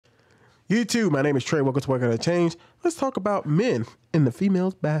You too. My name is Trey. Welcome to Working on a Change. Let's talk about men in the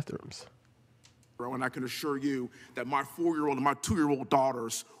females' bathrooms. And I can assure you that my 4-year-old and my 2-year-old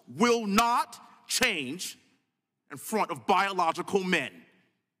daughters will not change in front of biological men.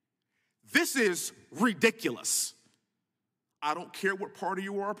 This is ridiculous. I don't care what party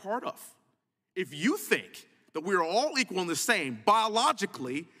you are a part of. If you think that we are all equal and the same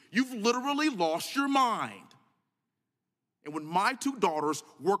biologically, you've literally lost your mind. And when my 2 daughters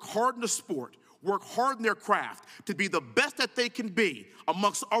work hard in the sport, work hard in their craft to be the best that they can be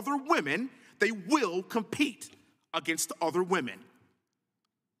amongst other women, they will compete against other women.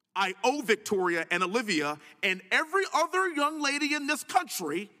 I owe Victoria and Olivia and every other young lady in this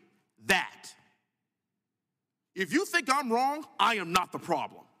country that. If you think I'm wrong, I am not the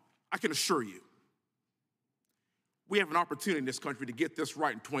problem. I can assure you. We have an opportunity in this country to get this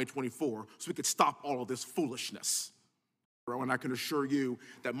right in 2024 so we could stop all of this foolishness. And I can assure you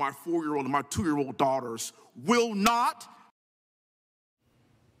that my 4-year-old and my 2-year-old daughters will not.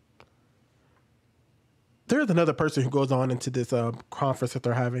 There's another person who goes on into this conference that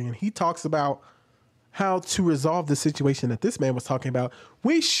they're having, and he talks about how to resolve the situation that this man was talking about.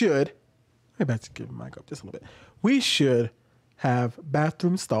 We should, maybe I should give the mic up just a little bit. We should have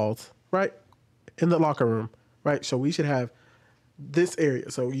bathroom stalls, right, in the locker room, right? So we should have this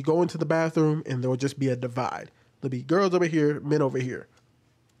area. So you go into the bathroom, and there will just be a divide. There'll be girls over here, men over here.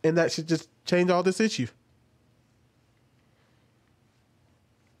 And that should just change all this issue.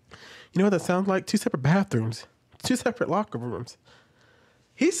 You know what that sounds like? 2 separate bathrooms, 2 separate locker rooms.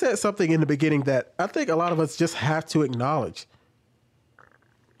 He said something in the beginning that I think a lot of us just have to acknowledge.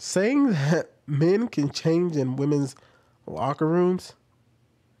 Saying that men can change in women's locker rooms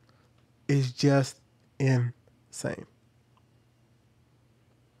is just insane.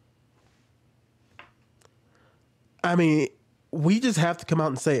 I mean, we just have to come out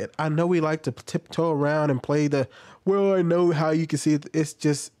and say it. I know we like to tiptoe around and play the, well, I know how you can see it. It's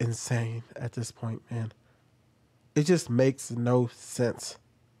just insane at this point, man. It just makes no sense.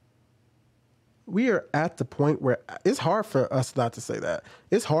 We are at the point where it's hard for us not to say that.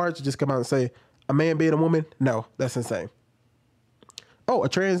 It's hard to just come out and say, a man being a woman? No, that's insane. Oh, a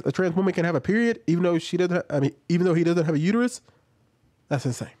trans woman can have a period even though even though he doesn't have a uterus? That's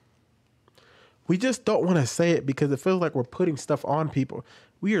insane. We just don't want to say it because it feels like we're putting stuff on people.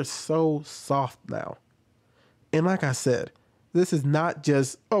 We are so soft now. And like I said, this is not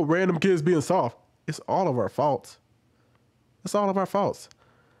just, oh, random kids being soft. It's all of our faults. It's all of our faults.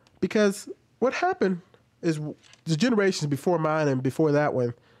 Because what happened is the generations before mine and before that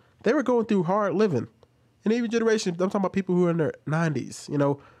one, they were going through hard living. And even generations, I'm talking about people who are in their 90s, you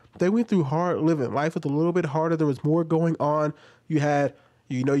know, they went through hard living. Life was a little bit harder. There was more going on. You had,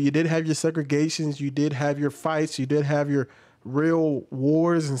 you know, you did have your segregations, you did have your fights, you did have your real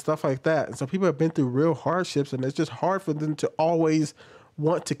wars and stuff like that. And so people have been through real hardships, and it's just hard for them to always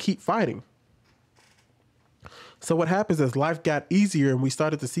want to keep fighting. So what happens is life got easier and we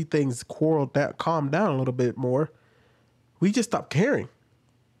started to see things calm down a little bit more. We just stopped caring.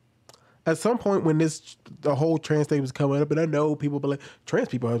 At some point when the whole trans thing was coming up, and I know people be like, trans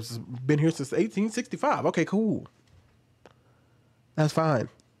people have been here since 1865. Okay, cool. That's fine.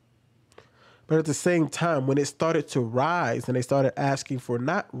 But at the same time, when it started to rise and they started asking for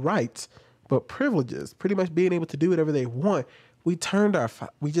not rights, but privileges, pretty much being able to do whatever they want, we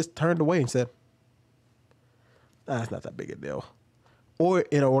just turned away and said, it's not that big a deal. Or,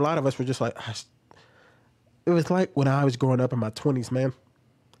 you know, a lot of us were just like, it was like when I was growing up in my 20s, man.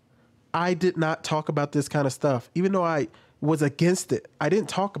 I did not talk about this kind of stuff. Even though I was against it, I didn't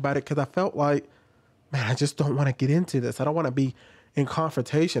talk about it because I felt like, man, I just don't want to get into this. I don't want to be in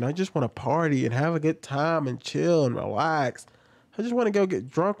confrontation. I just want to party and have a good time and chill and relax. I just want to go get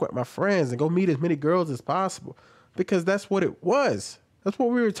drunk with my friends and go meet as many girls as possible because that's what it was. That's what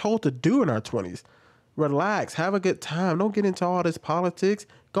we were told to do in our 20s. Relax, have a good time. Don't get into all this politics.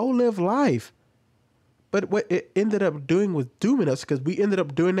 Go live life. But what it ended up doing was dooming us because we ended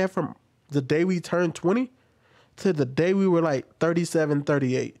up doing that from the day we turned 20 to the day we were like 37,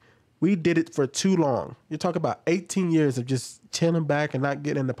 38. We did it for too long. You're talking about 18 years of just chilling back and not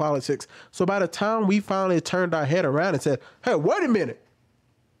getting into politics. So by the time we finally turned our head around and said, hey, wait a minute,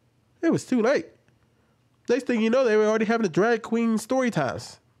 it was too late. Next thing you know, they were already having the drag queen story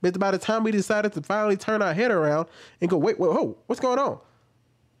times. But by the time we decided to finally turn our head around and go, wait, what's going on?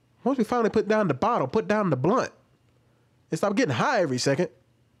 Once we finally put down the bottle, put down the blunt, and stop getting high every second,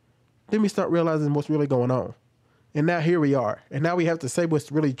 then we start realizing what's really going on. And now here we are. And now we have to say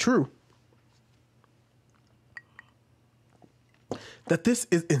what's really true. That this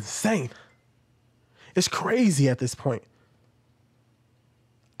is insane. It's crazy at this point.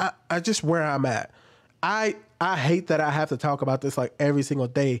 I just where I'm at. I hate that I have to talk about this like every single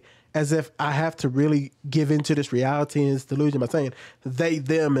day, as if I have to really give into this reality and this delusion by saying they,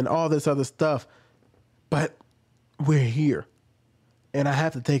 them, and all this other stuff. But we're here, and I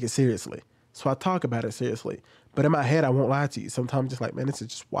have to take it seriously. So I talk about it seriously. But in my head, I won't lie to you. Sometimes I'm just like, man, this is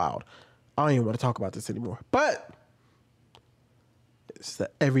just wild. I don't even want to talk about this anymore. But it's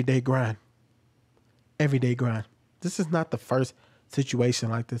the everyday grind. Everyday grind. This is not the first situation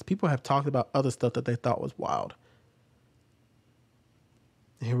like this. People have talked about other stuff that they thought was wild.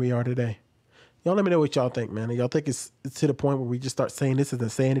 And here we are today. Y'all let me know what y'all think, man. Y'all think it's to the point where we just start saying this is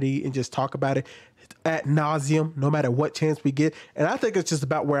insanity and just talk about it ad nauseum, no matter what chance we get? And I think it's just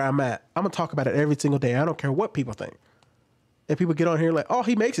about where I'm at. I'm going to talk about it every single day. I don't care what people think. And people get on here like, oh,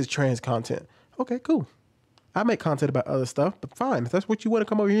 he makes his trans content. Okay, cool. I make content about other stuff, but fine. If that's what you want to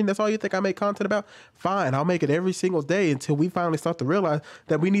come over here and that's all you think I make content about, fine. I'll make it every single day until we finally start to realize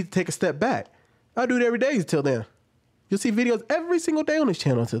that we need to take a step back. I'll do it every day until then. You'll see videos every single day on this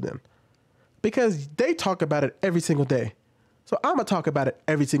channel until then. Because they talk about it every single day. So I'm going to talk about it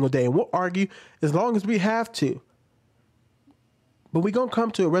every single day. And we'll argue as long as we have to. But we're going to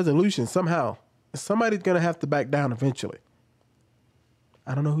come to a resolution somehow. Somebody's going to have to back down eventually.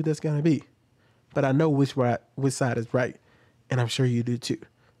 I don't know who that's going to be. But I know which side is right. And I'm sure you do too.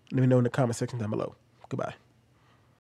 Let me know in the comment section down below. Goodbye.